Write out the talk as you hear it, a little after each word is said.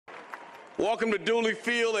Welcome to Dooley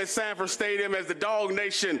Field at Sanford Stadium as the Dog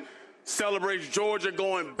Nation celebrates Georgia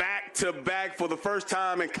going back-to-back for the first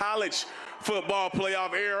time in college football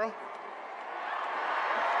playoff era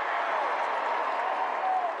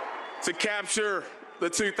to capture the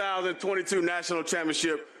 2022 National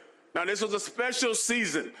Championship. Now, this was a special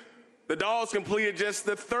season. The Dogs completed just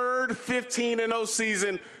the third 15-0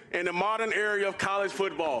 season in the modern era of college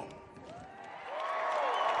football.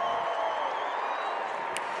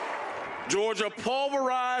 Georgia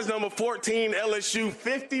pulverized number 14 LSU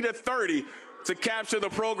 50-30 to capture the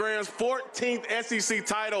program's 14th SEC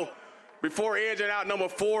title before edging out number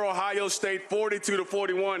 4 Ohio State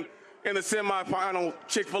 42-41 in the semifinal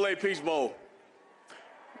Chick-fil-A Peach Bowl.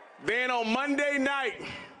 Then on Monday night,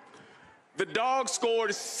 the Dogs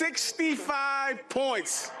scored 65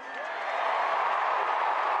 points.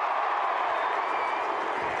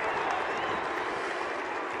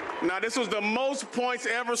 Now, this was the most points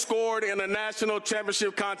ever scored in a national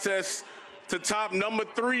championship contest to top number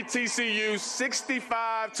 3 TCU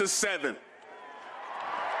 65-7.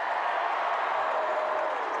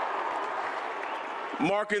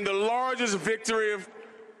 Marking the largest victory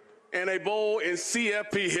in a bowl in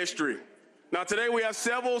CFP history. Now, today we have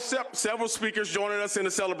several speakers joining us in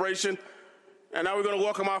the celebration. And now we're going to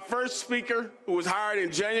welcome our first speaker, who was hired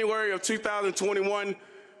in January of 2021,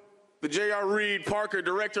 the J.R. Reed Parker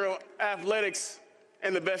Director of Athletics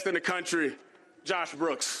and the best in the country, Josh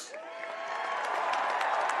Brooks.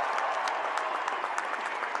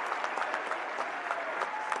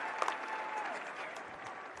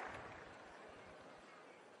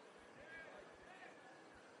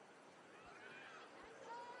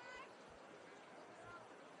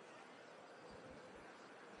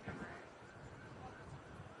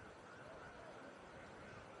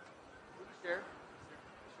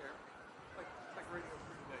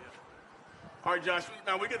 All right, Josh,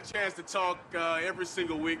 now we get a chance to talk every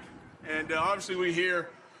single week, and obviously we're here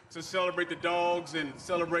to celebrate the Dogs and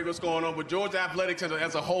celebrate what's going on, but Georgia Athletics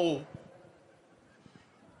as a whole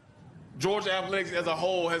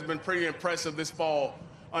has been pretty impressive this fall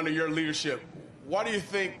under your leadership. Why do you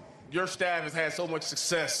think your staff has had so much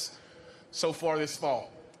success so far this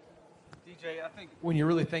fall? DJ, I think when you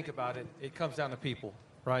really think about it, it comes down to people,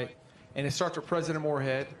 right? And it starts with President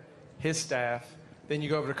Moorhead, his staff, then you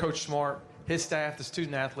go over to Coach Smart, his staff, the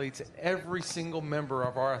student athletes, every single member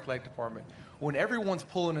of our athletic department. When everyone's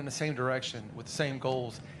pulling in the same direction with the same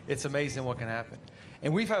goals, it's amazing what can happen.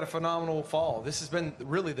 And we've had a phenomenal fall. This has been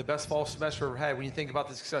really the best fall semester we've ever had when you think about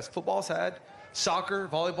the success football's had, soccer,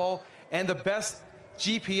 volleyball, and the best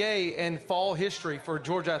GPA in fall history for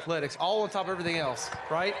Georgia athletics, all on top of everything else,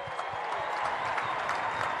 right?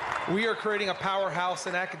 We are creating a powerhouse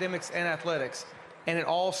in academics and athletics, and it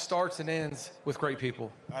all starts and ends with great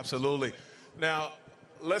people. Absolutely. Now,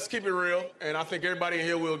 let's keep it real, and I think everybody in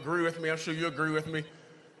here will agree with me. I'm sure you agree with me.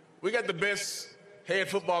 We got the best head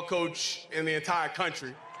football coach in the entire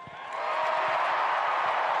country.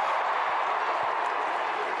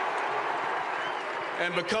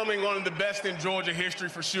 And becoming one of the best in Georgia history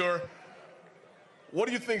for sure. What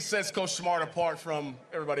do you think sets Coach Smart apart from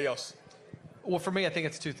everybody else? Well, for me, I think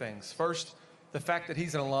it's two things. First, the fact that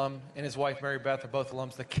he's an alum and his wife, Mary Beth, are both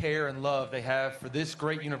alums, the care and love they have for this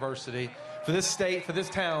great university, for this state, for this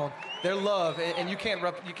town, their love, and you can't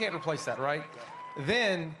replace that, right?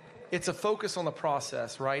 Then it's a focus on the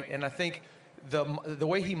process, right? And I think the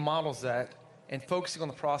way he models that and focusing on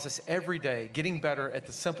the process every day, getting better at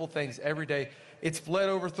the simple things every day, it's bled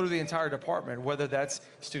over through the entire department, whether that's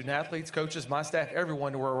student athletes, coaches, my staff,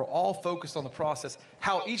 everyone, where we're all focused on the process,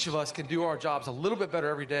 how each of us can do our jobs a little bit better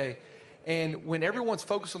every day. And when everyone's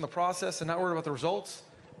focused on the process and not worried about the results,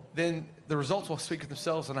 then the results will speak for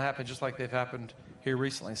themselves and happen just like they've happened here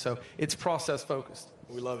recently. So it's process focused.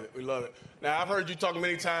 We love it. We love it. Now, I've heard you talk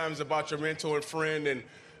many times about your mentor and friend, and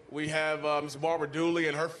we have Ms. Barbara Dooley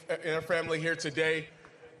and her family here today.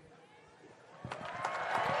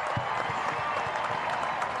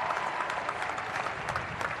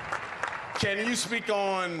 Can you speak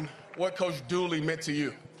on what Coach Dooley meant to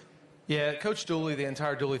you? Yeah, Coach Dooley, the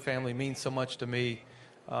entire Dooley family means so much to me.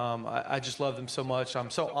 I just love them so much. I'm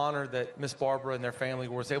so honored that Miss Barbara and their family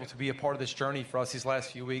was able to be a part of this journey for us these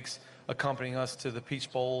last few weeks, accompanying us to the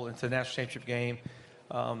Peach Bowl and to the National Championship game.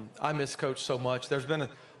 I miss Coach so much. There's been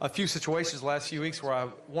a few situations the last few weeks where I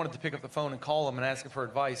wanted to pick up the phone and call him and ask him for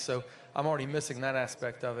advice, so I'm already missing that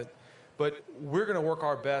aspect of it. But we're going to work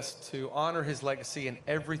our best to honor his legacy in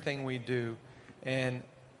everything we do. And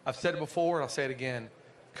I've said it before, and I'll say it again.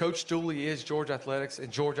 Coach Dooley is Georgia Athletics,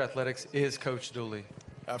 and Georgia Athletics is Coach Dooley.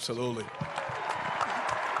 Absolutely.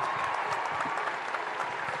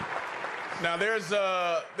 Now, there's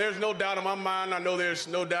no doubt in my mind. I know there's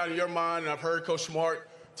no doubt in your mind, and I've heard Coach Smart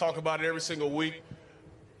talk about it every single week.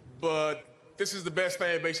 But this is the best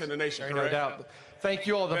fan base in the nation, correct? No doubt. Thank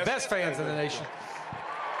you all, the best fans in the nation.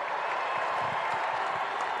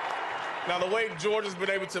 Now, the way Georgia's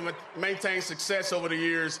been able to maintain success over the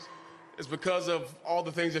years is because of all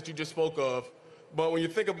the things that you just spoke of. But when you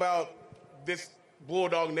think about this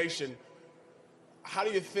Bulldog Nation, how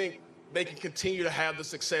do you think they can continue to have the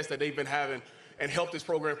success that they've been having and help this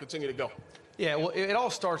program continue to go? Yeah, well, it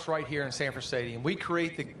all starts right here in Sanford Stadium. We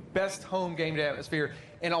create the best home game day atmosphere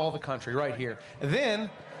in all the country right here. And then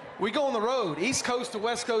we go on the road, East Coast to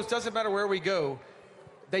West Coast, doesn't matter where we go.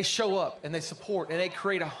 They show up and they support and they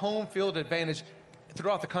create a home field advantage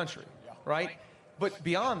throughout the country, right? But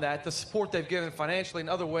beyond that, the support they've given financially and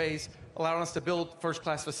other ways, allowing us to build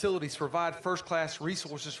first-class facilities, provide first-class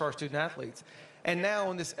resources for our student athletes. And now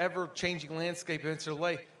in this ever-changing landscape of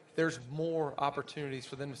NCAA, there's more opportunities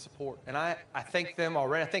for them to support. And I thank them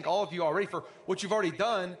already. I thank all of you already for what you've already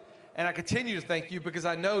done. And I continue to thank you because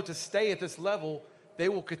I know to stay at this level, they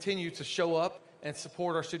will continue to show up and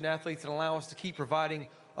support our student athletes and allow us to keep providing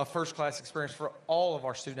a first-class experience for all of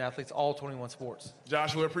our student athletes, all 21 sports.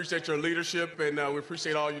 Josh, we appreciate your leadership, and we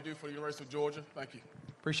appreciate all you do for the University of Georgia. Thank you.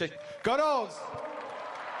 Appreciate it. Go Dogs!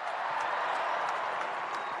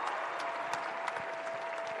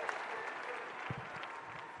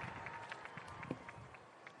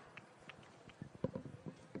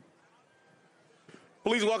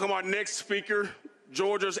 Please welcome our next speaker,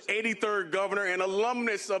 Georgia's 83rd governor and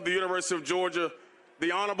alumnus of the University of Georgia,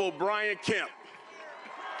 the Honorable Brian Kemp.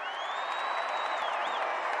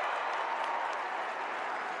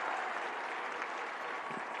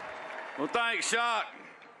 Well, thanks, Shock.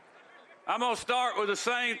 I'm going to start with the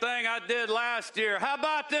same thing I did last year. How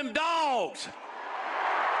about them dogs?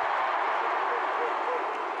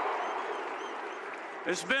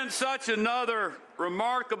 It's been such another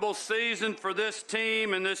remarkable season for this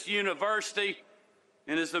team and this university.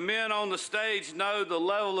 And as the men on the stage know, the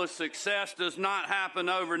level of success does not happen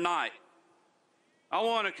overnight. I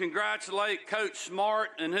want to congratulate Coach Smart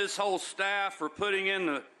and his whole staff for putting in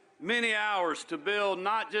the many hours to build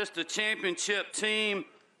not just a championship team,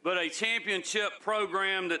 but a championship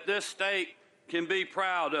program that this state can be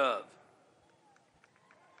proud of.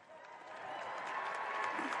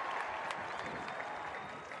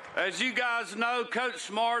 As you guys know, Coach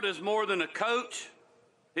Smart is more than a coach.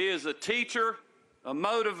 He is a teacher, a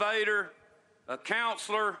motivator, a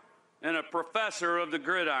counselor, and a professor of the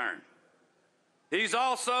gridiron. He's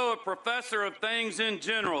also a professor of things in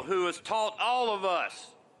general who has taught all of us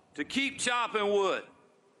to keep chopping wood.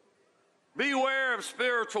 Beware of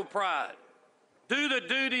spiritual pride. Do the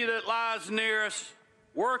duty that lies near us.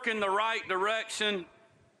 Work in the right direction,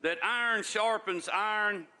 that iron sharpens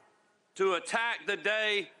iron, to attack the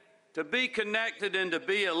day, to be connected and to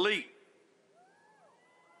be elite.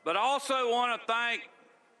 But I also want to thank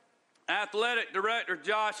Athletic Director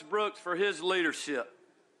Josh Brooks for his leadership,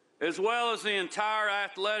 as well as the entire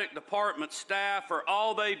athletic department staff for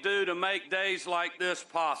all they do to make days like this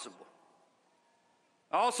possible.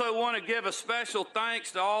 I also want to give a special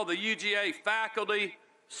thanks to all the UGA faculty,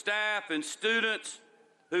 staff, and students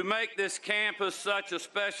who make this campus such a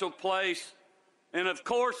special place, and of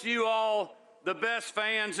course you all, the best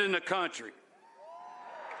fans in the country.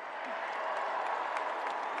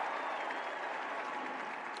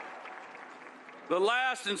 But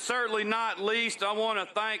last and certainly not least, I want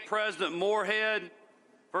to thank President Moorhead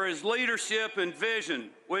for his leadership and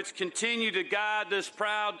vision, which continue to guide this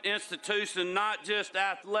proud institution not just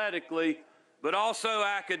athletically, but also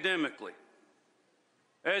academically.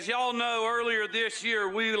 As y'all know, earlier this year,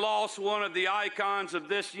 we lost one of the icons of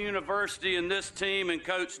this university and this team in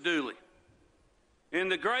Coach Dooley. In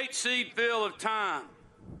the great seed field of time,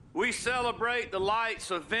 we celebrate the lights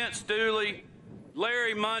of Vince Dooley,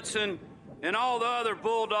 Larry Munson, and all the other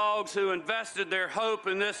Bulldogs who invested their hope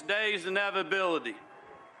in this day's inevitability.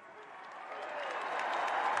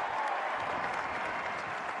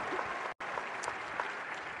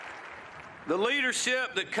 The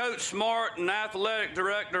leadership that Coach Smart and Athletic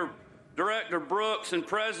Director Brooks and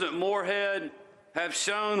President Moorhead have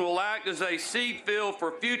shown will act as a seed field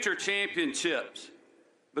for future championships,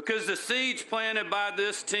 because the seeds planted by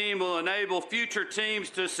this team will enable future teams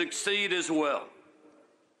to succeed as well.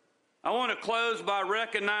 I want to close by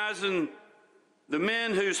recognizing the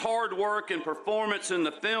men whose hard work and performance in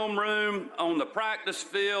the film room, on the practice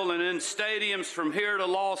field, and in stadiums from here to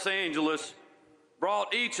Los Angeles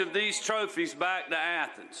brought each of these trophies back to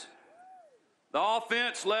Athens. The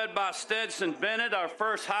offense led by Stetson Bennett, our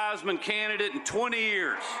first Heisman candidate in 20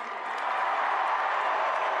 years.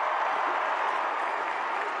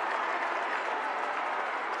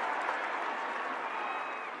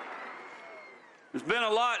 There's been a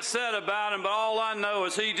lot said about him, but all I know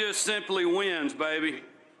is he just simply wins, baby.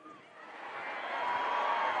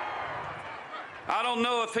 I don't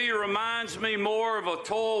know if he reminds me more of a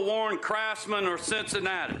toil-worn Craftsman or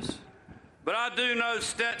Cincinnati's, but I do know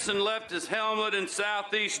Stetson left his helmet in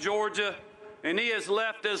Southeast Georgia, and he has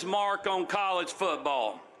left his mark on college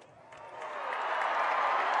football.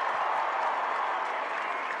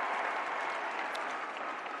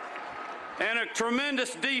 And a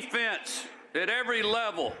tremendous defense at every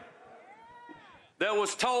level that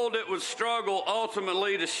was told it would struggle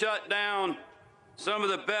ultimately to shut down some of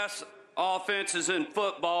the best offenses in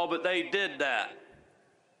football, but they did that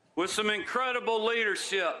with some incredible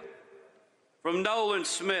leadership from Nolan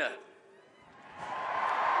Smith.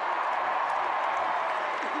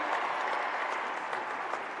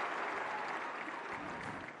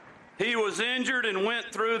 He was injured and went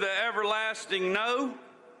through the everlasting no,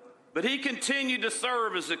 but he continued to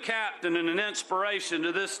serve as a captain and an inspiration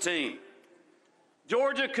to this team.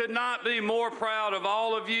 Georgia could not be more proud of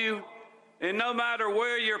all of you, and no matter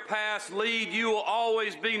where your paths lead, you will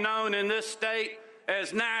always be known in this state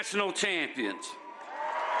as national champions.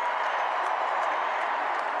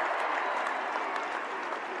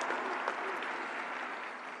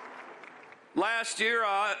 Last year,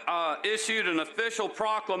 I issued an official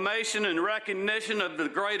proclamation in recognition of the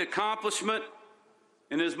great accomplishment,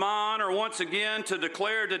 and it is my honor once again to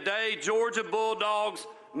declare today Georgia Bulldogs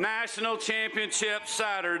National Championship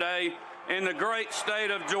Saturday in the great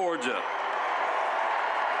state of Georgia.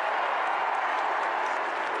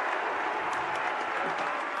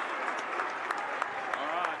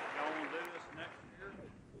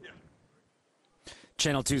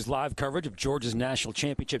 Channel 2's live coverage of Georgia's national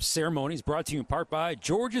championship ceremony is brought to you in part by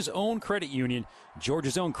Georgia's Own Credit Union.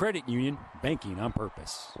 Georgia's Own Credit Union, banking on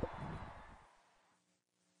purpose.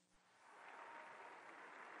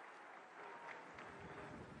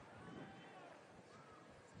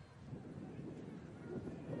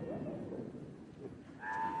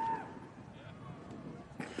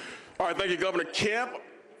 All right, thank you, Governor Kemp.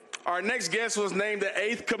 Our next guest was named the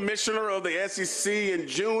 8th commissioner of the SEC in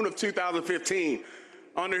June of 2015.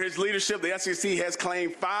 Under his leadership, the SEC has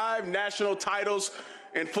claimed 5 national titles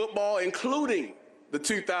in football, including the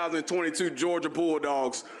 2022 Georgia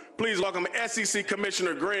Bulldogs. Please welcome SEC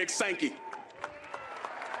Commissioner Greg Sankey.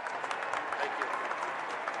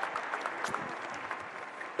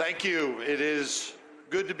 Thank you. It is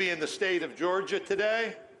good to be in the state of Georgia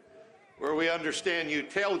today, where we understand you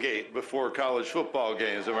tailgate before college football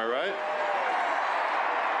games. Am I right?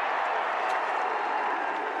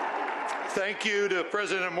 Thank you to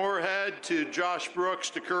President Moorhead, to Josh Brooks,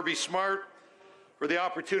 to Kirby Smart for the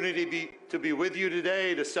opportunity to be with you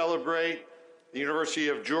today to celebrate the University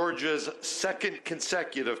of Georgia's 2nd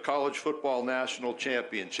consecutive college football national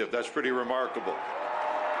championship. That's pretty remarkable.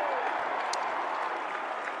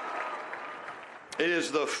 It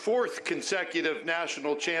is the 4th consecutive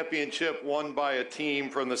national championship won by a team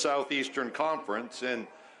from the Southeastern Conference, and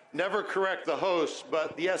never correct the hosts,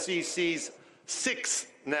 but the SEC's 6th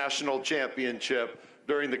national championship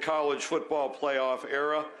during the college football playoff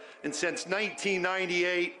era. And since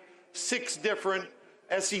 1998, 6 different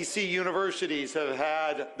SEC universities have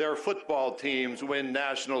had their football teams win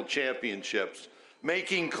national championships,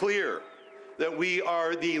 making clear that we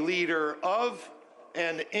are the leader of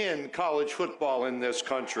and in college football in this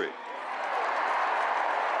country.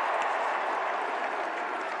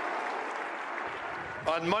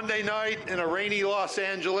 On Monday night in a rainy Los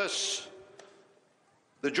Angeles,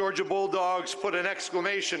 the Georgia Bulldogs put an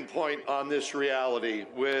exclamation point on this reality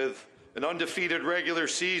with an undefeated regular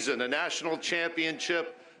season, a national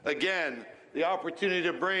championship, again, the opportunity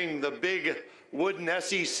to bring the big wooden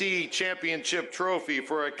SEC championship trophy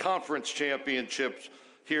for a conference championship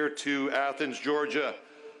here to Athens, Georgia,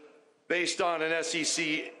 based on an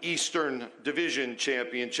SEC Eastern Division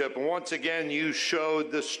championship. And once again, you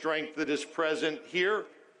showed the strength that is present here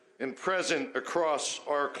and present across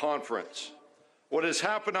our conference. What has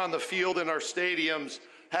happened on the field in our stadiums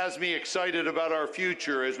has me excited about our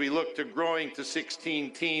future as we look to growing to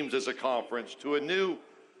 16 teams as a conference, to a new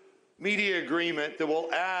media agreement that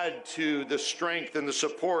will add to the strength and the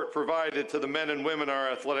support provided to the men and women in our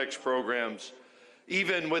athletics programs.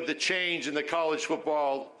 Even with the change in the college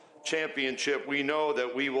football championship, we know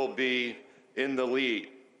that we will be in the lead.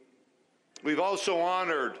 We've also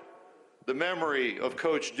honored the memory of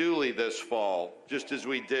Coach Dooley this fall, just as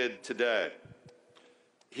we did today.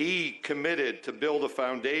 He committed to build a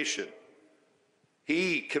foundation.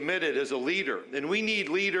 He committed as a leader. And we need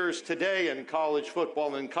leaders today in college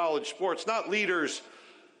football and college sports, not leaders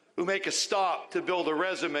who make a stop to build a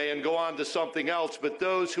resume and go on to something else, but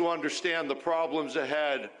those who understand the problems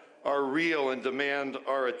ahead are real and demand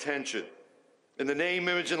our attention. In the name,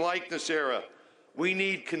 image, and likeness era, we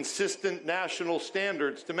need consistent national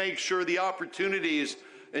standards to make sure the opportunities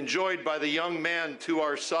enjoyed by the young men to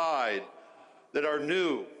our side that are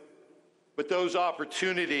new, but those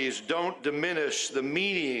opportunities don't diminish the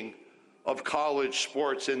meaning of college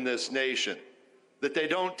sports in this nation, that they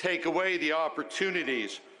don't take away the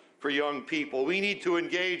opportunities for young people. We need to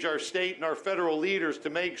engage our state and our federal leaders to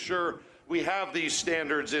make sure we have these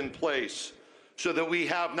standards in place so that we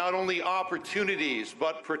have not only opportunities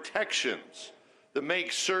but protections that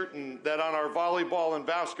make certain that on our volleyball and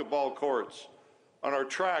basketball courts, on our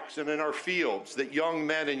tracks and in our fields, that young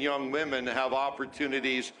men and young women have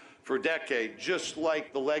opportunities for decades, just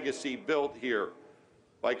like the legacy built here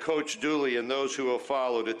by Coach Dooley and those who have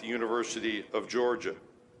followed at the University of Georgia.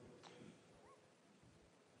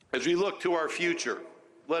 As we look to our future,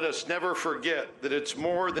 let us never forget that it's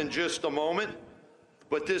more than just a moment,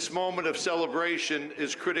 but this moment of celebration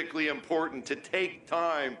is critically important to take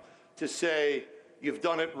time to say, you've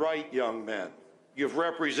done it right, young men. You've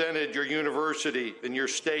represented your university and your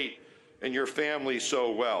state and your family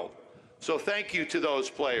so well. So thank you to those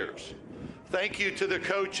players. Thank you to the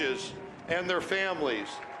coaches and their families.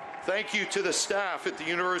 Thank you to the staff at the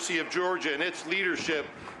University of Georgia and its leadership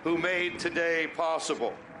who made today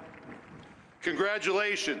possible.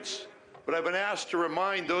 Congratulations, but I've been asked to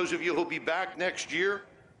remind those of you who'll be back next year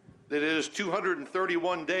that it is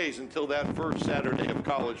 231 days until that first Saturday of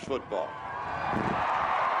college football.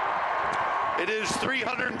 It is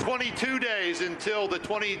 322 days until the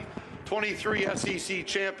 2023 SEC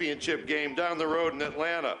championship game down the road in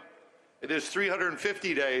Atlanta. It is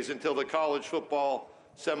 350 days until the college football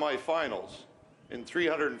semifinals, and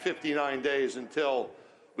 359 days until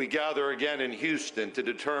we gather again in Houston to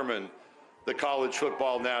determine the college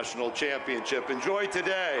football national championship. Enjoy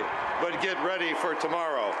today, but get ready for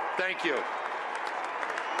tomorrow. Thank you.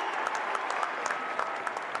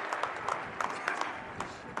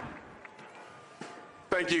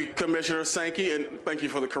 Thank you, Commissioner Sankey, and thank you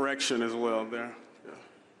for the correction as well there.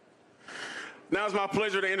 Now it's my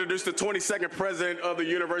pleasure to introduce the 22nd president of the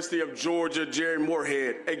University of Georgia, Jerry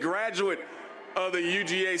Moorhead, a graduate of the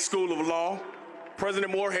UGA School of Law.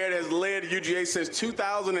 President Moorhead has led UGA since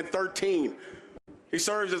 2013. He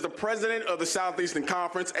serves as the president of the Southeastern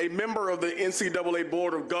Conference, a member of the NCAA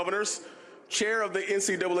Board of Governors, chair of the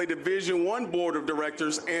NCAA Division I Board of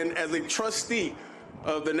Directors, and as a trustee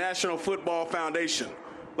of the National Football Foundation.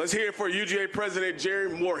 Let's hear it for UGA President Jerry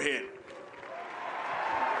Moorhead.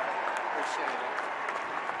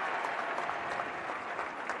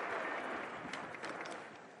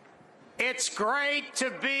 It's great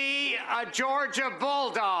to be a Georgia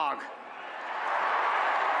Bulldog.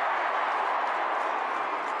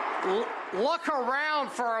 Look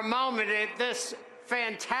around for a moment at this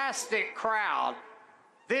fantastic crowd.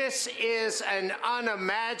 This is an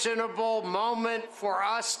unimaginable moment for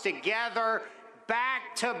us to gather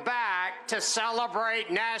back to back to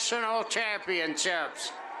celebrate national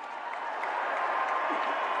championships.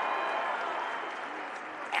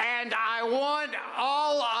 And I want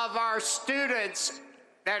all of our students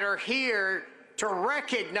that are here to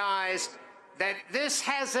recognize that this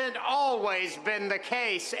hasn't always been the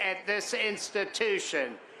case at this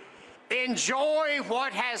institution. Enjoy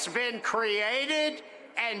what has been created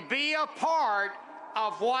and be a part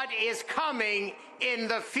of what is coming in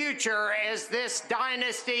the future as this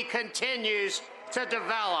dynasty continues to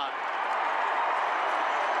develop.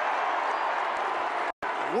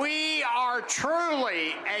 We are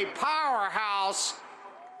truly a powerhouse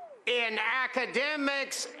in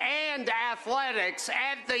academics and athletics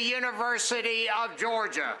at the University of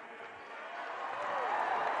Georgia.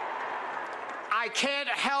 I can't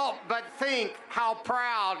help but think how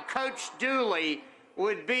proud Coach Dooley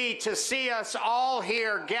would be to see us all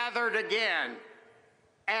here gathered again.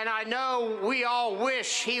 And I know we all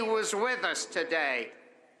wish he was with us today,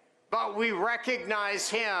 but we recognize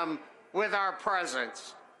him with our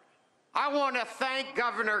presence. I want to thank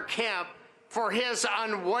Governor Kemp for his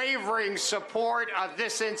unwavering support of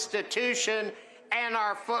this institution and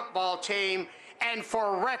our football team, and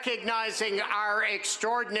for recognizing our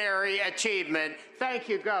extraordinary achievement. Thank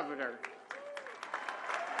you, Governor.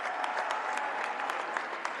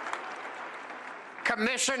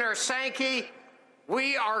 Commissioner Sankey,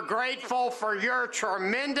 we are grateful for your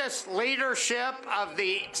tremendous leadership of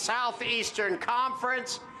the Southeastern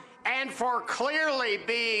Conference and for clearly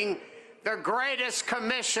being the greatest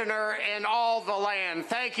commissioner in all the land.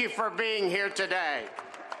 Thank you for being here today.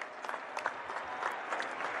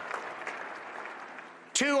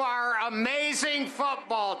 To our amazing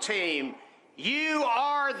football team, you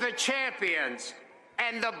are the champions,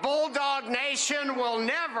 and the Bulldog Nation will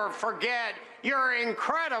never forget your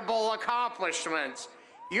incredible accomplishments,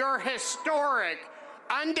 your historic,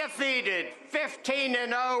 undefeated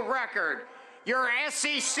 15-0 record, your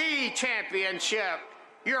SEC championship,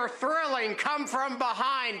 your thrilling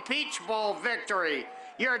come-from-behind Peach Bowl victory,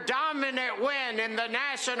 your dominant win in the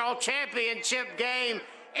national championship game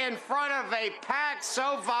in front of a packed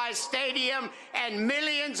SoFi Stadium and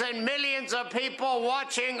millions of people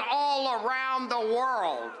watching all around the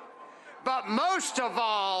world. But most of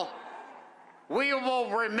all, we will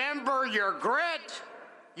remember your grit,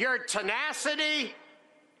 your tenacity,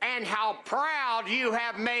 and how proud you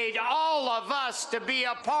have made all of us to be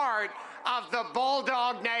a part of the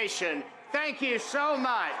Bulldog Nation. Thank you so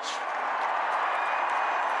much.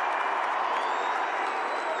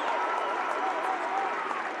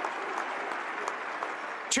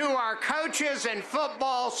 To our coaches and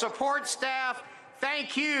football support staff,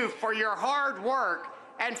 thank you for your hard work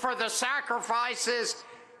and for the sacrifices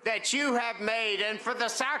that you have made and for the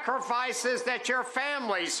sacrifices that your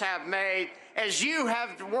families have made as you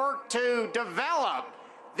have worked to develop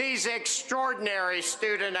these extraordinary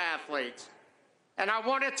student athletes. And I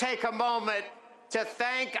want to take a moment to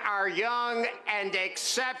thank our young and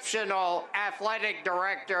exceptional athletic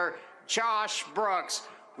director, Josh Brooks.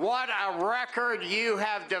 What a record you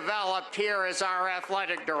have developed here as our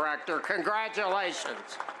athletic director.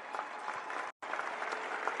 Congratulations.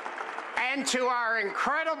 And to our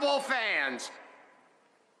incredible fans,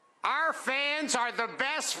 our fans are the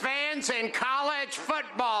best fans in college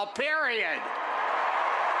football, period.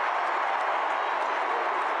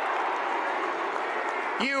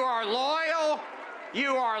 You are loyal,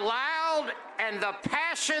 you are loud, and the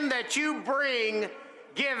passion that you bring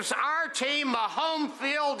gives our team a home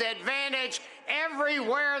field advantage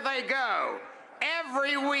everywhere they go,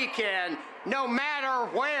 every weekend, no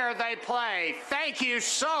matter where they play. Thank you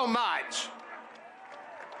so much.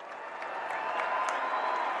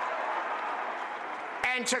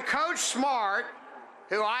 And to Coach Smart,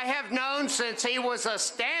 who I have known since he was a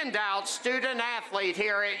standout student athlete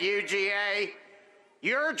here at UGA,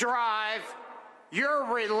 your drive,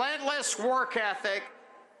 your relentless work ethic,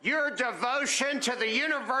 your devotion to the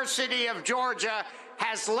University of Georgia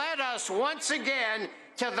has led us once again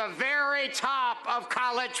to the very top of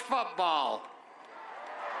college football.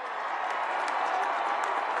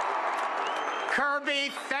 Kirby,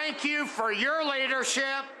 thank you for your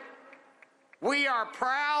leadership. We are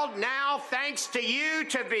proud now, thanks to you,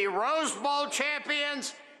 to be Rose Bowl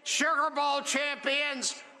champions, Sugar Bowl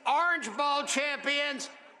champions, Orange Bowl champions,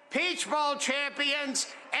 Peach Bowl champions,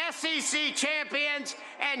 SEC champions,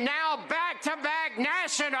 and now back-to-back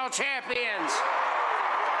national champions.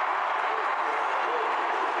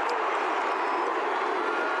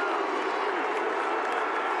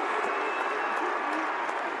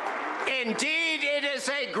 Indeed, it is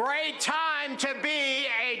a great time to be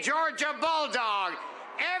a Georgia Bulldog.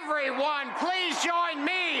 Everyone, please join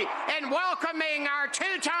me in welcoming our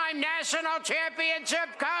two-time national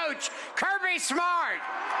championship coach, Kirby Smart.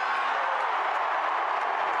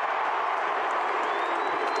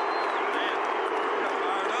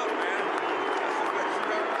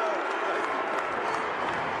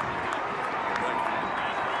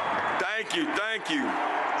 Thank you.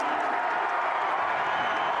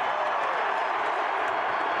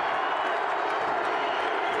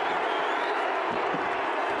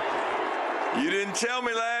 You didn't tell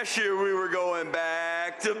me last year we were going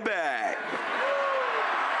back to back.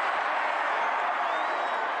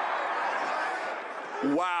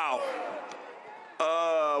 Wow.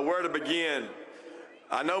 Where to begin?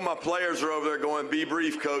 I know my players are over there going, be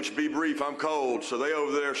brief, coach, be brief, I'm cold. So they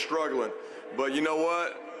over there struggling. But you know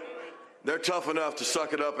what? They're tough enough to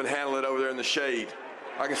suck it up and handle it over there in the shade.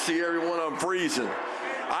 I can see every one of them freezing.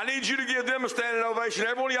 I need you to give them a standing ovation.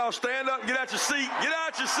 Every one of y'all stand up and get out your seat. Get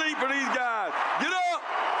out your seat for these guys. Get up.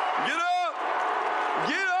 Get up.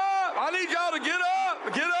 Get up. I need y'all to get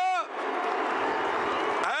up. Get up.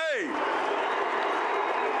 Hey.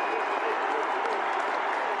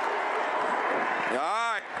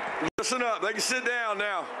 All right. Listen up. They can sit down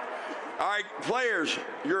now. All right, players,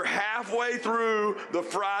 you're halfway through the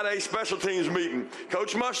Friday special teams meeting.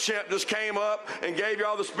 Coach Muschamp just came up and gave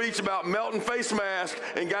y'all the speech about melting face mask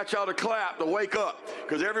and got y'all to clap to wake up,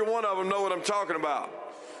 because every one of them know what I'm talking about.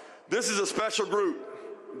 This is a special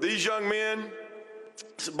group. These young men,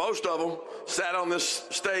 most of them, sat on this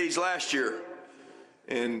stage last year,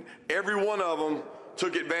 and every one of them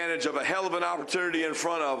took advantage of a hell of an opportunity in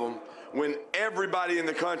front of them when everybody in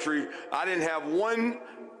the country, I didn't have one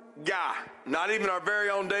guy, not even our very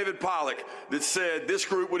own David Pollock, that said this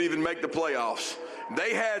group would even make the playoffs.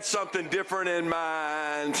 They had something different in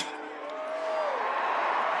mind.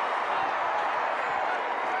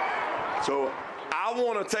 So I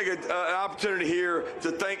want to take an opportunity here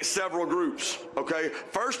to thank several groups, okay?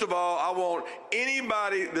 First of all, I want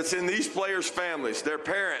anybody that's in these players' families, their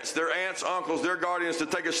parents, their aunts, uncles, their guardians to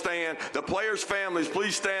take a stand. The players' families,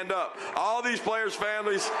 please stand up. All these players'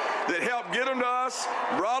 families that helped get them to us,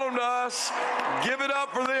 brought them to us, give it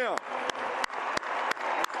up for them.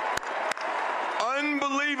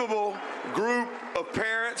 Unbelievable group of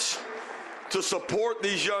parents to support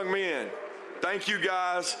these young men. Thank you,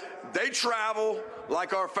 guys. They travel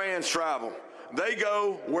like our fans travel. They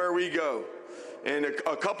go where we go. And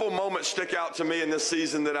a couple moments stick out to me in this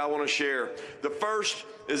season that I want to share. The first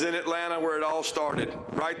is in Atlanta, where it all started,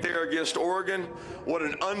 right there against Oregon. What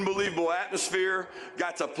an unbelievable atmosphere.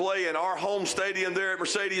 Got to play in our home stadium there at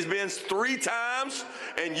Mercedes-Benz 3 times,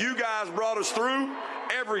 and you guys brought us through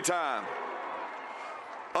every time.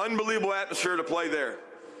 Unbelievable atmosphere to play there.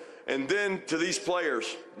 And then to these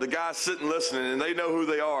players, the guys sitting listening, and they know who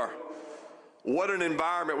they are. What an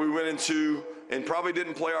environment we went into, and probably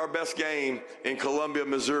didn't play our best game in Columbia,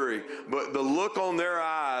 Missouri. But the look on their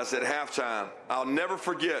eyes at halftime, I'll never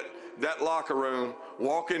forget that locker room,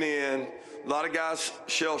 walking in, a lot of guys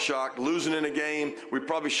shell-shocked, losing in a game we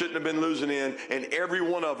probably shouldn't have been losing in, and every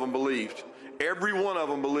one of them believed. Every one of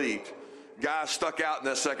them believed. Guys stuck out in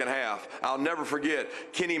that second half. I'll never forget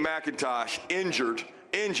Kenny McIntosh, injured,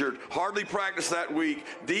 hardly practiced that week,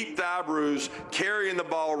 deep thigh bruise, carrying the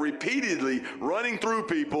ball repeatedly, running through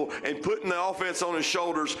people and putting the offense on his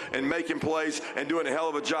shoulders and making plays and doing a hell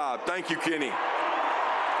of a job. Thank you, Kenny.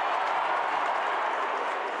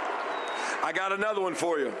 I got another one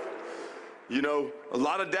for you. You know, a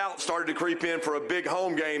lot of doubt started to creep in for a big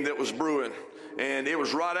home game that was brewing. And it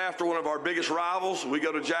was right after one of our biggest rivals. We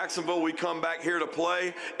go to Jacksonville, we come back here to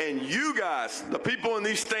play, and you guys, the people in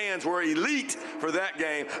these stands, were elite for that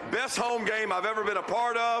game. Best home game I've ever been a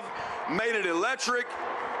part of, made it electric,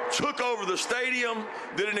 took over the stadium,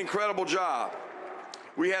 did an incredible job.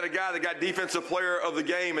 We had a guy that got defensive player of the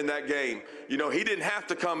game in that game. You know, he didn't have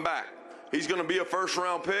to come back. He's going to be a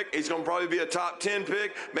first-round pick. He's going to probably be a top 10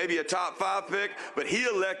 pick, maybe a top 5 pick. But he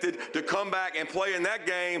elected to come back and play in that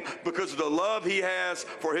game because of the love he has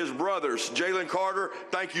for his brothers. Jalen Carter,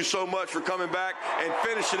 thank you so much for coming back and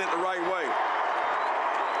finishing it the right way.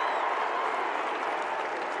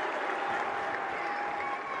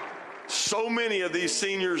 So many of these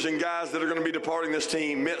seniors and guys that are going to be departing this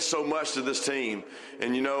team meant so much to this team.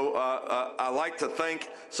 And, you know, I like to thank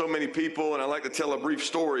so many people, and I like to tell a brief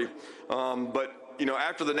story. But, you know,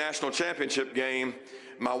 after the national championship game,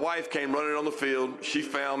 my wife came running on the field. She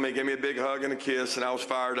found me, gave me a big hug and a kiss, and I was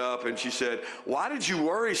fired up. And she said, "Why did you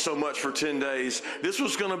worry so much for 10 days? This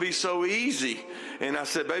was going to be so easy." And I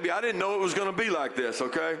said, "Baby, I didn't know it was going to be like this,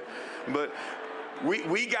 okay?" But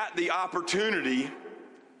we got the opportunity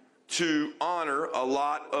to honor a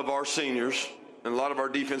lot of our seniors and a lot of our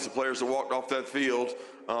defensive players that walked off that field,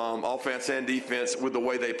 offense and defense, with the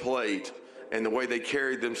way they played and the way they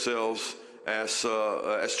carried themselves as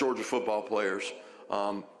Georgia football players.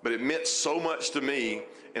 But it meant so much to me,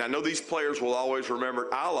 and I know these players will always remember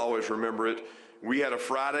it. I'll always remember it. We had a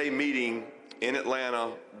Friday meeting in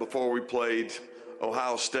Atlanta before we played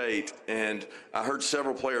Ohio State, and I heard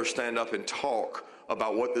several players stand up and talk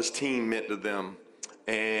about what this team meant to them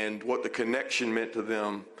and what the connection meant to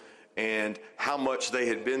them and how much they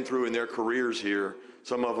had been through in their careers here,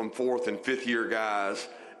 some of them 4th and 5th year guys.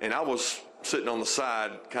 And I was sitting on the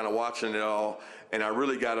side kind of watching it all, and I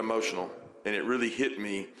really got emotional, and it really hit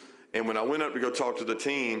me. And when I went up to go talk to the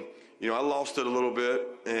team, you know, I lost it a little bit,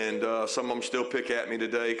 and some of them still pick at me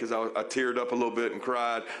today because I teared up a little bit and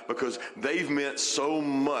cried, because they've meant so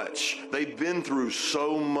much. They've been through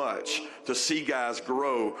so much to see guys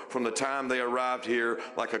grow from the time they arrived here,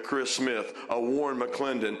 like a Chris Smith, a Warren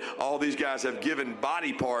McClendon. All these guys have given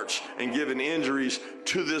body parts and given injuries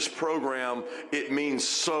to this program. It means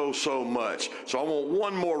so, so much. So I want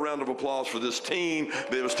one more round of applause for this team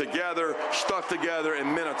that was together, stuck together,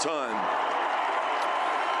 and meant a ton.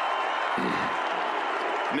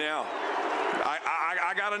 Now,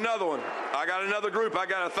 I got another one. I got another group I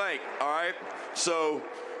got to thank, all right? So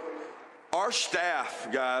our staff,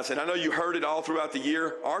 guys, and I know you heard it all throughout the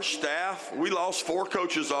year, our staff, we lost 4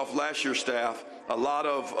 coaches off last year's staff, a lot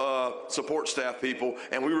of support staff people,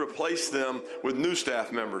 and we replaced them with new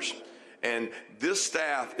staff members. And this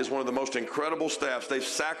staff is one of the most incredible staffs. They've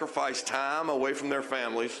sacrificed time away from their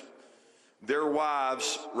families. their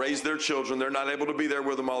wives raise their children. They're not able to be there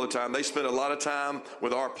with them all the time. They spend a lot of time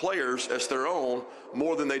with our players as their own,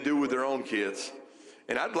 more than they do with their own kids.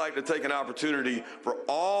 And I'd like to take an opportunity for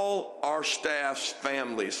all our staff's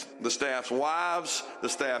families, the staff's wives, the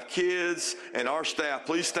staff kids, and our staff.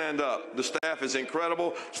 Please stand up. The staff is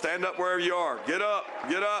incredible. Stand up wherever you are. Get up,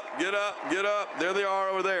 get up, get up, get up. There they are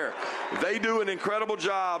over there. They do an incredible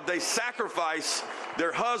job. They sacrifice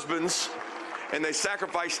their husbands, and they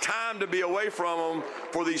sacrifice time to be away from them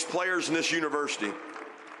for these players in this university. It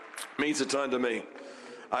means a ton to me.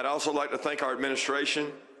 I'd also like to thank our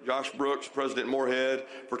administration, Josh Brooks, President Moorhead,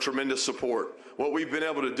 for tremendous support. What we've been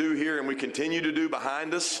able to do here and we continue to do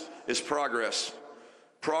behind us is progress.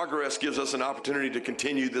 Progress gives us an opportunity to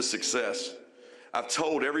continue this success. I've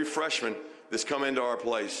told every freshman that's come into our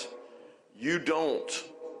place, you don't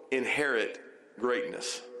inherit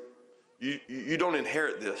greatness. You don't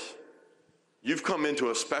inherit this. You've come into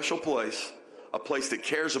a special place, a place that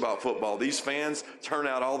cares about football. These fans turn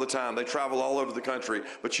out all the time. They travel all over the country,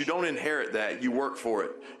 but you don't inherit that. You work for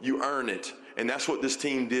it. You earn it. And that's what this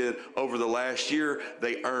team did over the last year.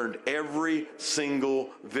 They earned every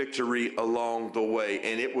single victory along the way,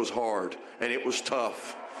 and it was hard, and it was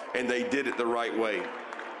tough, and they did it the right way.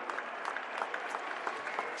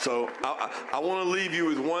 So I want to leave you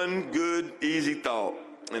with one good, easy thought.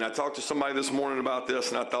 And I talked to somebody this morning about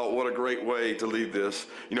this, and I thought, what a great way to leave this.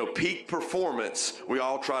 You know, peak performance, we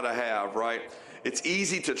all try to have, right? It's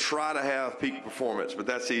easy to try to have peak performance, but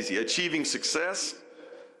that's easy. Achieving success,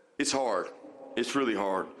 it's hard. It's really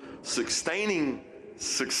hard. Sustaining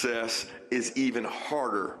success is even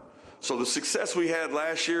harder. So the success we had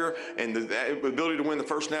last year and the ability to win the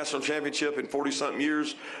first national championship in 40-something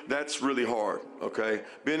years, that's really hard, okay?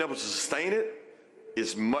 Being able to sustain it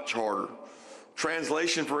is much harder.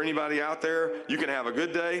 Translation for anybody out there, you can have a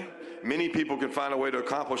good day. Many people can find a way to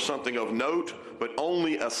accomplish something of note, but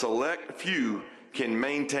only a select few can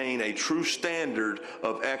maintain a true standard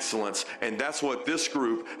of excellence. And that's what this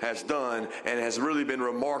group has done and has really been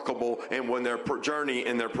remarkable in their journey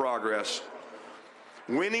and their progress.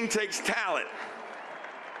 Winning takes talent.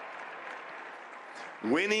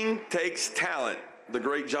 Winning takes talent, the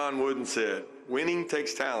great John Wooden said. Winning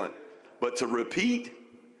takes talent, but to repeat,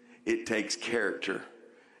 it takes character.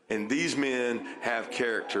 And these men have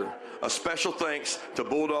character. A special thanks to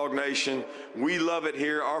Bulldog Nation. We love it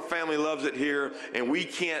here. Our family loves it here. And we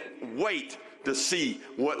can't wait to see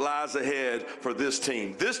what lies ahead for this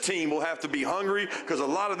team. This team will have to be hungry because a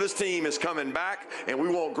lot of this team is coming back, and we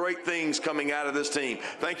want great things coming out of this team.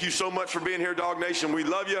 Thank you so much for being here, Dog Nation. We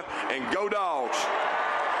love you, and go Dogs.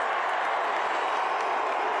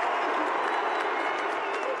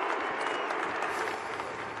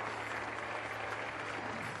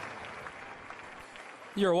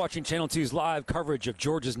 You're watching Channel 2's live coverage of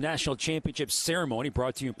Georgia's national championship ceremony,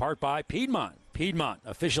 brought to you in part by Piedmont. Piedmont,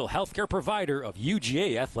 official healthcare provider of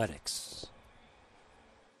UGA Athletics.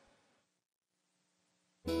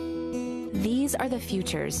 These are the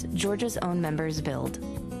futures Georgia's own members build.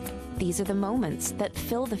 These are the moments that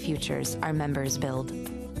fill the futures our members build.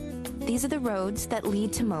 These are the roads that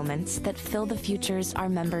lead to moments that fill the futures our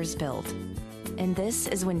members build. And this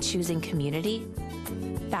is when choosing community,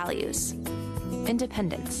 values,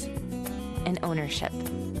 independence, and ownership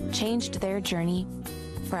changed their journey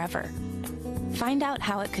forever. Find out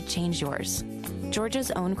how it could change yours. Georgia's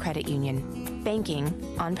own credit union. Banking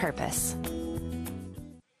on purpose.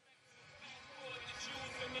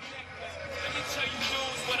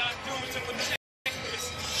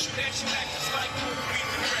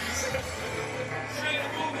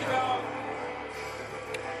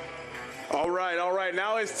 All right.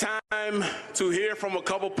 Now it's time to hear from a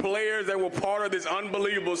couple players that were part of this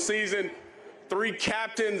unbelievable season. 3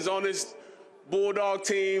 captains on this Bulldog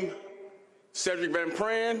team: Cedric Van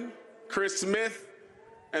Pran, Chris Smith,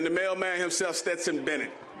 and the mailman himself, Stetson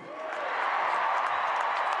Bennett.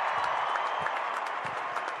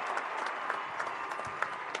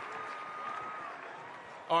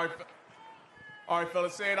 All right,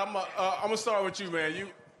 fellas. Sid, I'm gonna start with you, man. You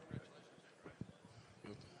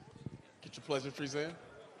get your pleasantries in.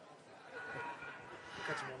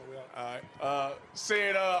 All right.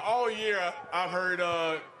 Sid, all year I've heard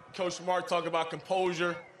Coach Mark talk about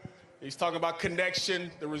composure. He's talking about connection,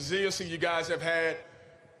 the resiliency you guys have had.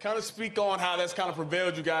 Kind of speak on how that's kind of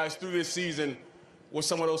prevailed you guys through this season with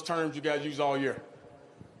some of those terms you guys used all year.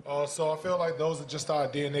 So I feel like those are just our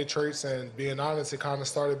DNA traits, and being honest, it kind of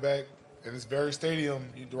started back in this very stadium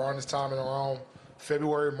around this time and around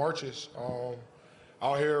February, March-ish.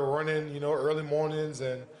 Out here running, early mornings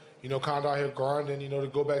and, kind of out here grinding, to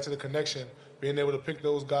go back to the connection, being able to pick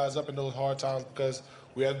those guys up in those hard times, because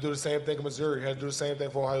We had to do the same thing in Missouri. We had to do the same thing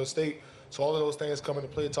for Ohio State. So all of those things come into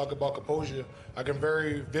play. Talk about composure. I can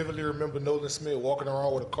very vividly remember Nolan Smith walking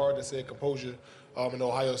around with a card that said composure in the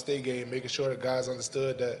Ohio State game, making sure that guys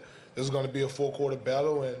understood that this was going to be a full-quarter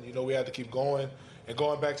battle, and, you know, we had to keep going. And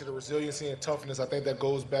going back to the resiliency and toughness, I think that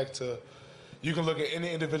goes back to, you can look at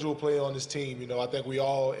any individual player on this team. You know, I think we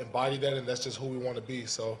all embody that, and that's just who we want to be.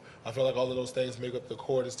 So I feel like all of those things make up the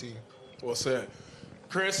core of this team. Well said.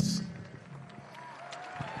 Chris?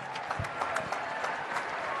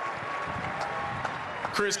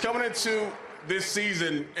 Chris, coming into this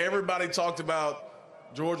season, everybody talked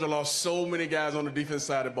about Georgia lost so many guys on the defensive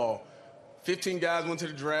side of the ball. 15 guys went to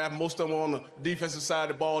the draft, most of them on the defensive side of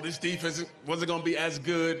the ball. This defense wasn't going to be as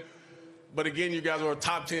good. But again, you guys were a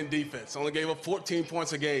top 10 defense. Only gave up 14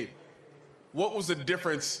 points a game. What was the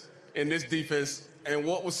difference in this defense, and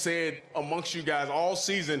what was said amongst you guys all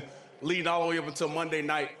season, leading all the way up until Monday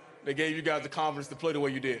night, that gave you guys the confidence to play the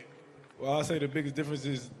way you did? Well, I'll say the biggest difference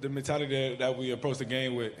is the mentality that we approach the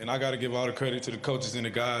game with. And I got to give all the credit to the coaches and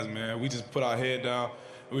the guys, man. We just put our head down.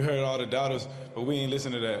 We heard all the doubters, but we ain't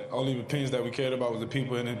listen to that. Only opinions that we cared about was the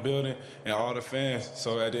people in the building and all the fans.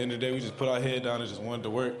 So at the end of the day, we just put our head down and just wanted to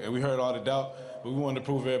work. And we heard all the doubt, but we wanted to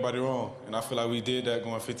prove everybody wrong. And I feel like we did that,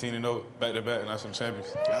 going 15-0 back-to-back, and national champions.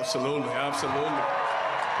 Absolutely, absolutely.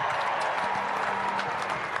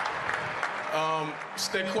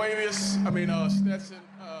 Stetson,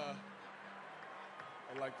 I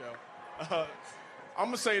like that. I'm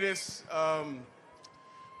going to say this.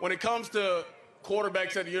 When it comes to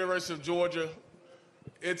quarterbacks at the University of Georgia,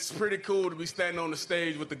 it's pretty cool to be standing on the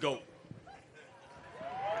stage with the GOAT.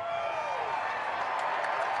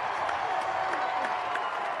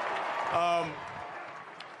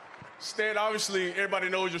 Sted, obviously, everybody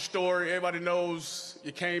knows your story. Everybody knows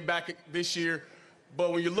you came back this year.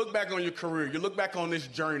 But when you look back on your career, you look back on this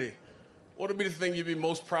journey, what would be the thing you'd be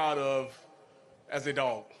most proud of as a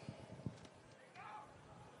dog?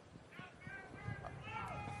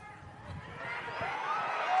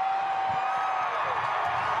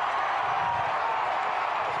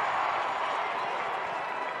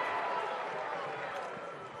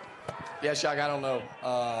 Yeah, Shaq, I don't know.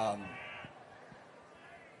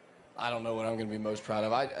 I don't know what I'm going to be most proud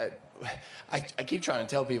of. I keep trying to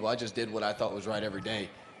tell people I just did what I thought was right every day,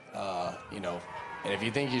 you know. And if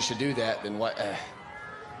you think you should do that, then what?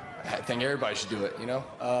 I think everybody should do it, you know.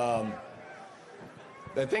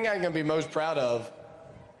 The thing I'm going to be most proud of,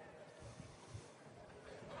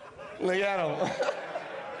 look at him.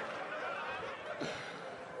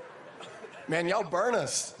 Man, y'all burn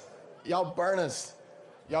us. Y'all burn us.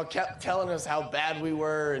 Y'all kept telling us how bad we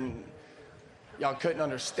were, and y'all couldn't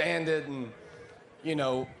understand it, and, you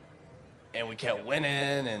know, and we kept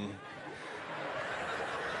winning,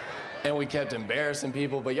 and we kept embarrassing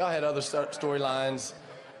people, but y'all had other storylines,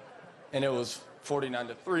 and it was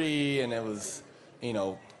 49-3, and it was, you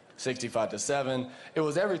know, 65-7. It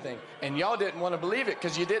was everything, and y'all didn't want to believe it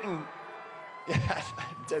because you didn't.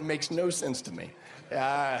 That makes no sense to me.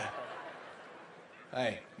 Hey,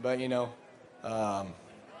 but, you know,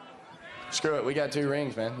 screw it, we got 2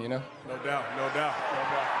 rings, man, you know? No doubt, no doubt, no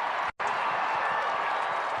doubt.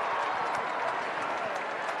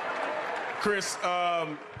 Chris,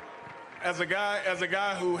 as a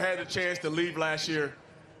guy who had the chance to leave last year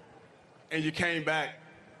and you came back,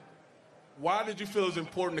 why did you feel it was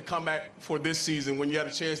important to come back for this season when you had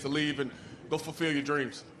a chance to leave and go fulfill your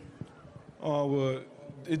dreams? Well,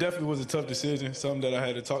 it definitely was a tough decision, something that I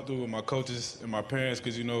had to talk to with my coaches and my parents,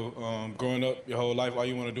 because, you know, growing up your whole life, all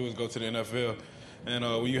you want to do is go to the NFL. And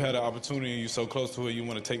when you had an opportunity and you're so close to it, you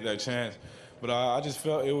want to take that chance. But I just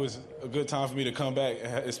felt it was a good time for me to come back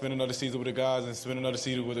and spend another season with the guys and spend another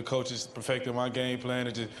season with the coaches, perfecting my game plan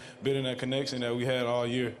and just building that connection that we had all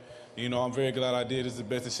year. You know, I'm very glad I did. It's the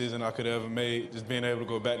best decision I could have ever made, just being able to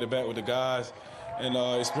go back-to-back with the guys and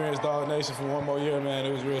experience Dog Nation for one more year, man.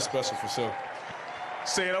 It was real special for sure.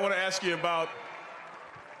 Sid, I want to ask you about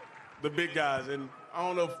the big guys. And I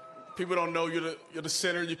don't know if people don't know you're the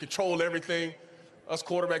center. You control everything. Us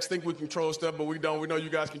quarterbacks think we control stuff, but we don't. We know you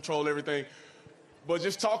guys control everything. But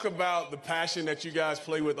just talk about the passion that you guys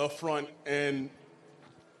play with up front. And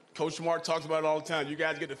Coach Mark talks about it all the time. You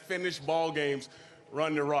guys get to finish ball games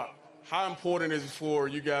running the rock. How important is it for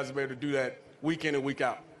you guys to be able to do that week in and week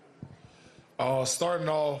out? Starting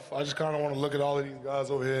off, I just kind of want to look at all of these guys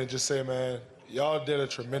over here and just say, man, y'all did a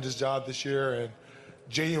tremendous job this year, and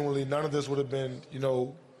genuinely none of this would have been, you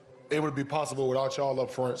know, able to be possible without y'all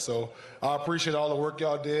up front. So I appreciate all the work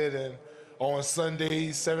y'all did, and on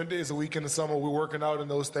Sundays, 7 days a week in the summer, we're working out in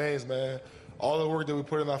those things, man. All the work that we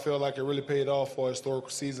put in, I feel like it really paid off for a historical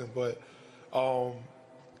season. But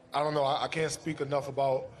I don't know. I can't speak enough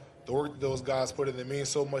about the work that those guys put in. It means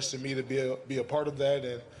so much to me to be a part of that,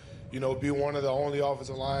 and be one of the only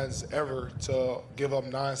offensive lines ever to give up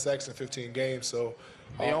 9 sacks in 15 games. So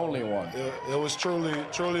the only one. It was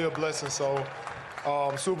truly a blessing. So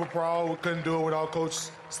super proud. We couldn't do it without Coach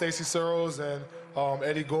Stacey Searles and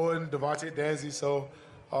Eddie Gordon, Devontae Danzy. So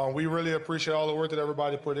we really appreciate all the work that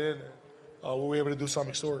everybody put in. We were able to do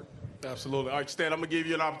something historic. Absolutely. All right, Stan, I'm going to give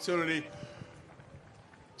you an opportunity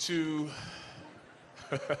to...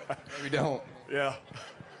 We don't. Yeah.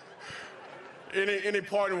 Any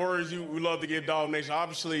parting words you would love to give Dog Nation?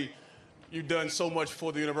 Obviously, you've done so much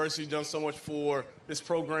for the university, you've done so much for this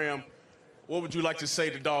program. What would you like to say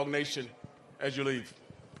to Dog Nation as you leave?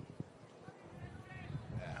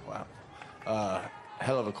 Yeah, wow.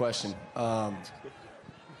 Hell of a question.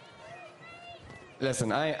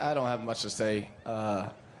 Listen, I don't have much to say.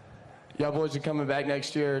 Y'all boys are coming back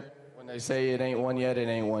next year. When they say it ain't one yet, it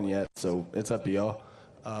ain't one yet. So it's up to y'all.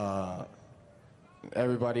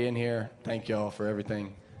 Everybody in here, thank y'all for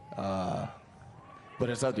everything. But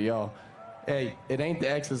it's up to y'all. Hey, it ain't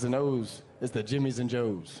the X's and O's, it's the Jimmys and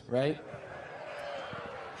Joes, right?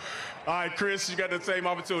 All right, Chris, you got the same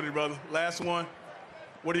opportunity, brother. Last one.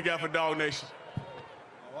 What do you got for Dog Nation?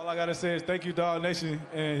 All I got to say is thank you, Dog Nation,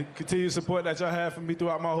 and continue support that y'all have for me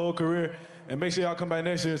throughout my whole career. And make sure y'all come back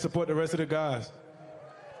next year and support the rest of the guys.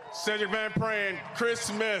 Cedric Van Pran, Chris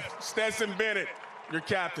Smith, Stetson Bennett, your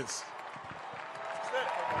captains.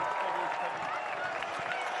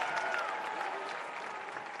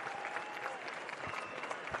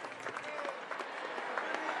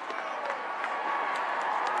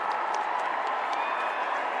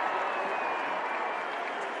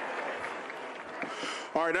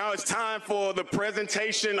 All right, now it's time for the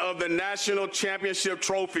presentation of the national championship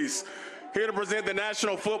trophies. Here to present the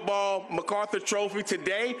National Football MacArthur Trophy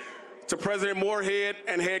today to President Moorhead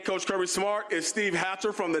and head coach Kirby Smart is Steve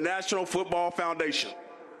Hatcher from the National Football Foundation.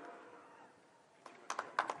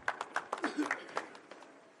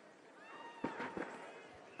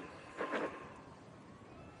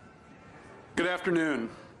 Good afternoon.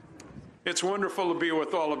 It's wonderful to be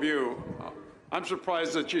with all of you. I'm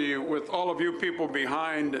surprised that with all of you people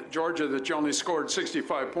behind Georgia, that you only scored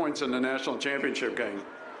 65 points in the national championship game.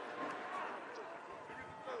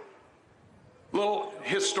 Little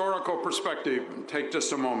historical perspective, take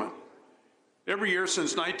just a moment. Every year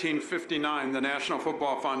since 1959, the National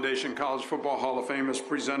Football Foundation College Football Hall of Fame has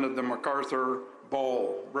presented the MacArthur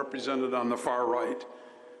Bowl, represented on the far right.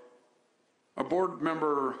 A board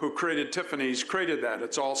member who created Tiffany's created that.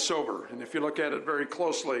 It's all silver. And if you look at it very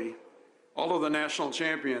closely, all of the national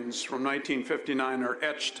champions from 1959 are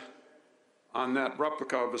etched on that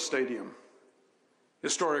replica of a stadium.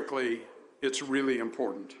 Historically, it's really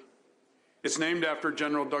important. It's named after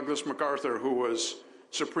General Douglas MacArthur, who was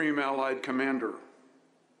Supreme Allied Commander,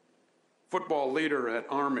 football leader at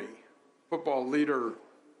Army, football leader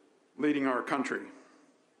leading our country.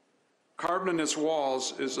 Carved in its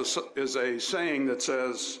walls is a saying that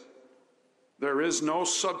says, "There is no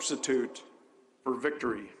substitute for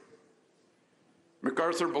victory."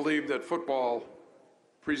 MacArthur believed that football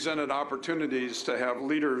presented opportunities to have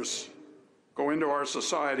leaders go into our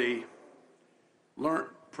society,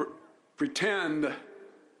 pretend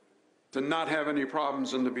to not have any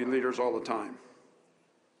problems and to be leaders all the time.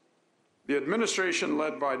 The administration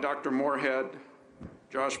led by Dr. Moorhead,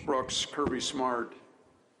 Josh Brooks, Kirby Smart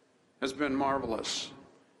has been marvelous.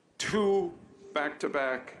 2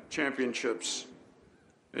 back-to-back championships,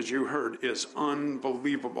 as you heard, is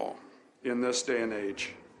unbelievable in this day and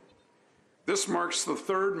age. This marks the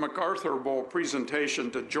 3rd MacArthur Bowl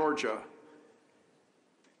presentation to Georgia,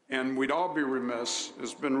 and we'd all be remiss,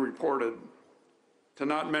 as been reported, to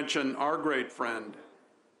not mention our great friend,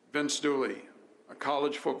 Vince Dooley, a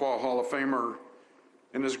college football Hall of Famer,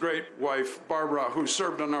 and his great wife, Barbara, who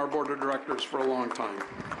served on our board of directors for a long time.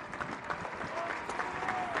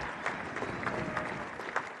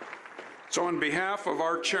 So on behalf of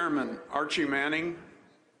our chairman, Archie Manning,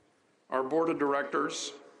 our board of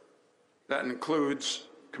directors, that includes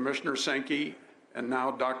Commissioner Sankey and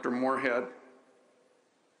now Dr. Moorhead,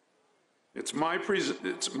 it's my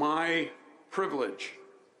privilege,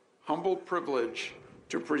 humble privilege,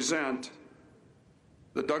 to present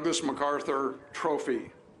the Douglas MacArthur Trophy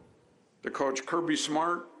to Coach Kirby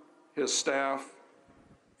Smart, his staff,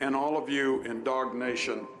 and all of you in Dog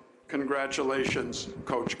Nation. Congratulations,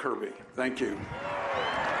 Coach Kirby. Thank you.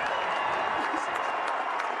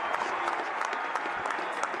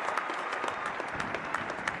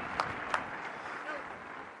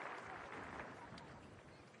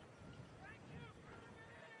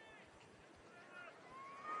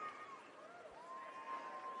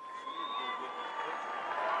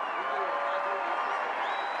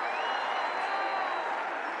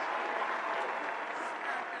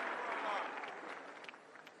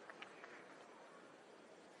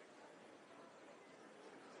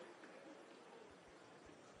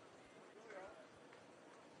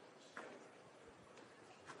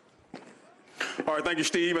 All right, thank you,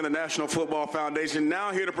 Steve, and the National Football Foundation.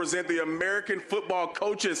 Now here to present the American Football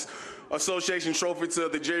Coaches Association trophy to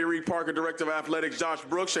the J. Reed Parker Director of Athletics, Josh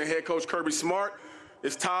Brooks, and head coach Kirby Smart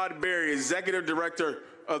is Todd Berry, Executive Director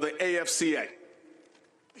of the AFCA.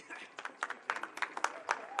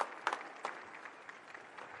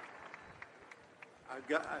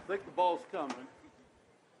 I think the ball's coming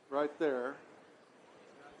right there.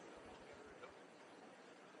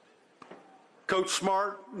 Coach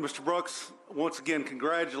Smart, Mr. Brooks, once again,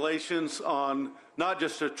 congratulations on not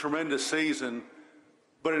just a tremendous season,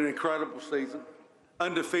 but an incredible season.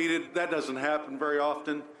 Undefeated, that doesn't happen very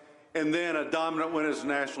often. And then a dominant win as a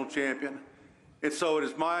national champion. And so it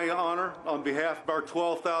is my honor, on behalf of our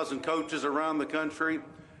 12,000 coaches around the country,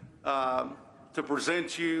 to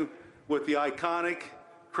present you with the iconic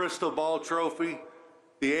Crystal Ball Trophy,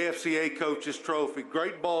 the AFCA Coaches Trophy.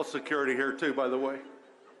 Great ball security here, too, by the way.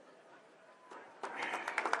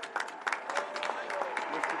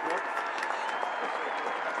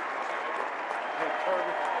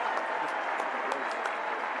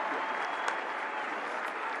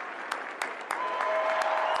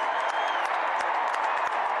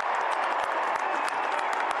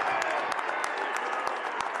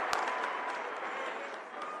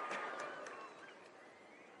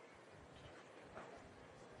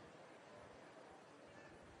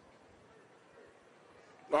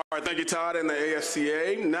 All right, thank you, Todd, and the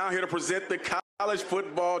AFCA. Now here to present the College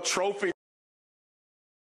Football Trophy,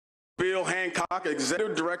 Bill Hancock,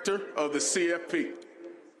 Executive Director of the CFP.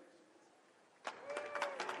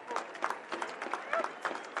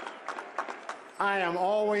 I am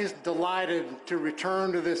always delighted to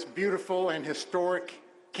return to this beautiful and historic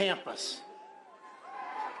campus.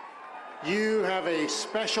 You have a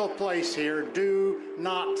special place here. Do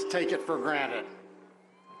not take it for granted.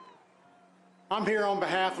 I'm here on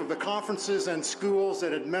behalf of the conferences and schools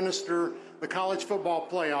that administer the college football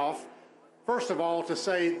playoff. First of all, to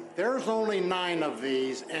say there's only 9 of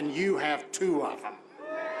these and you have 2 of them.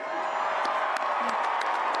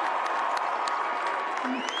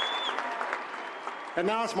 And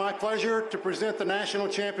now it's my pleasure to present the National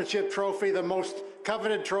Championship Trophy, the most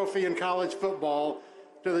coveted trophy in college football,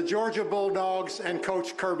 to the Georgia Bulldogs and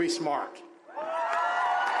Coach Kirby Smart.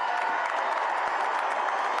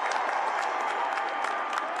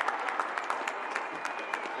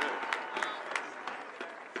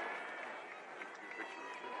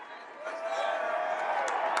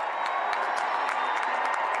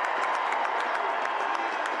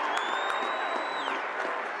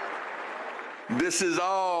 This is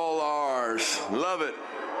all ours. Love it.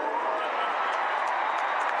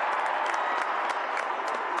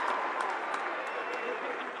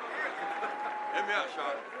 Hit me out,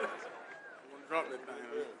 Sean. Drop that thing.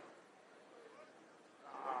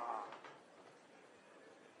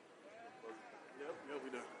 Yep, we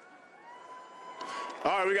done.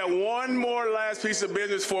 All right, we got one more last piece of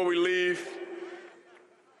business before we leave.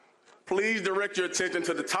 Please direct your attention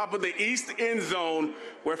to the top of the east end zone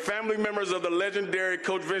where family members of the legendary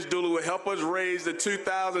Coach Vince Dooley will help us raise the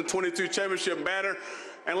 2022 championship banner.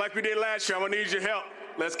 And like we did last year, I'm gonna need your help.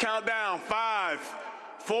 Let's count down. 5,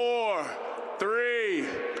 4, 3,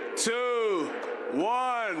 2,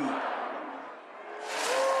 1.